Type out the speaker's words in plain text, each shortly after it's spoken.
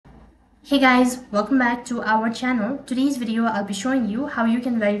Hey guys, welcome back to our channel. Today's video I'll be showing you how you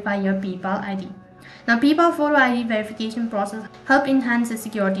can verify your PayPal ID. Now PayPal photo ID verification process help enhance the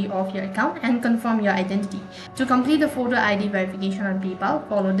security of your account and confirm your identity. To complete the photo ID verification on PayPal,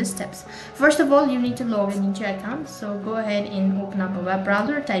 follow these steps. First of all, you need to log in into your account. So go ahead and open up a web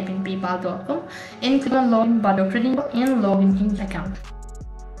browser, type in paypal.com and click on login button credential and login in your account.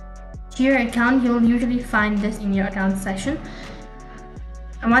 To your account, you'll usually find this in your account section.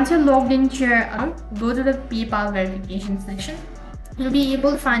 And once you're logged into your account, go to the PayPal verification section. You'll be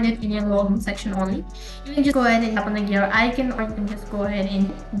able to find it in your login section only. You can just go ahead and tap on the gear icon, or you can just go ahead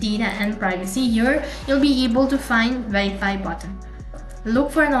in data and privacy. Here, you'll be able to find verify button. Look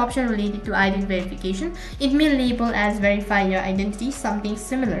for an option related to ID verification. It may label as verify your identity, something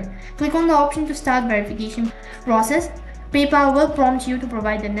similar. Click on the option to start verification process. PayPal will prompt you to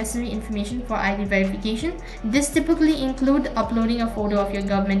provide the necessary information for ID verification. This typically includes uploading a photo of your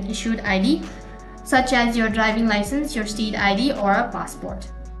government-issued ID, such as your driving license, your state ID, or a passport.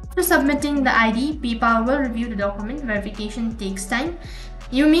 After submitting the ID, PayPal will review the document. Verification takes time.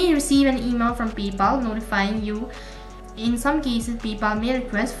 You may receive an email from PayPal notifying you. In some cases, PayPal may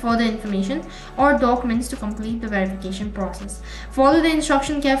request further information or documents to complete the verification process. Follow the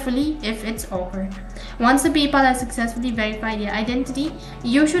instruction carefully if it's awkward. Once the PayPal has successfully verified your identity,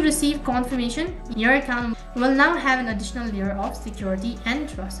 you should receive confirmation. Your account will now have an additional layer of security and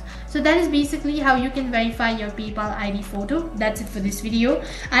trust. So that is basically how you can verify your PayPal ID photo. That's it for this video.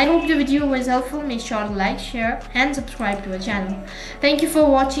 I hope the video was helpful. Make sure to like, share, and subscribe to our channel. Thank you for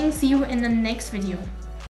watching. See you in the next video.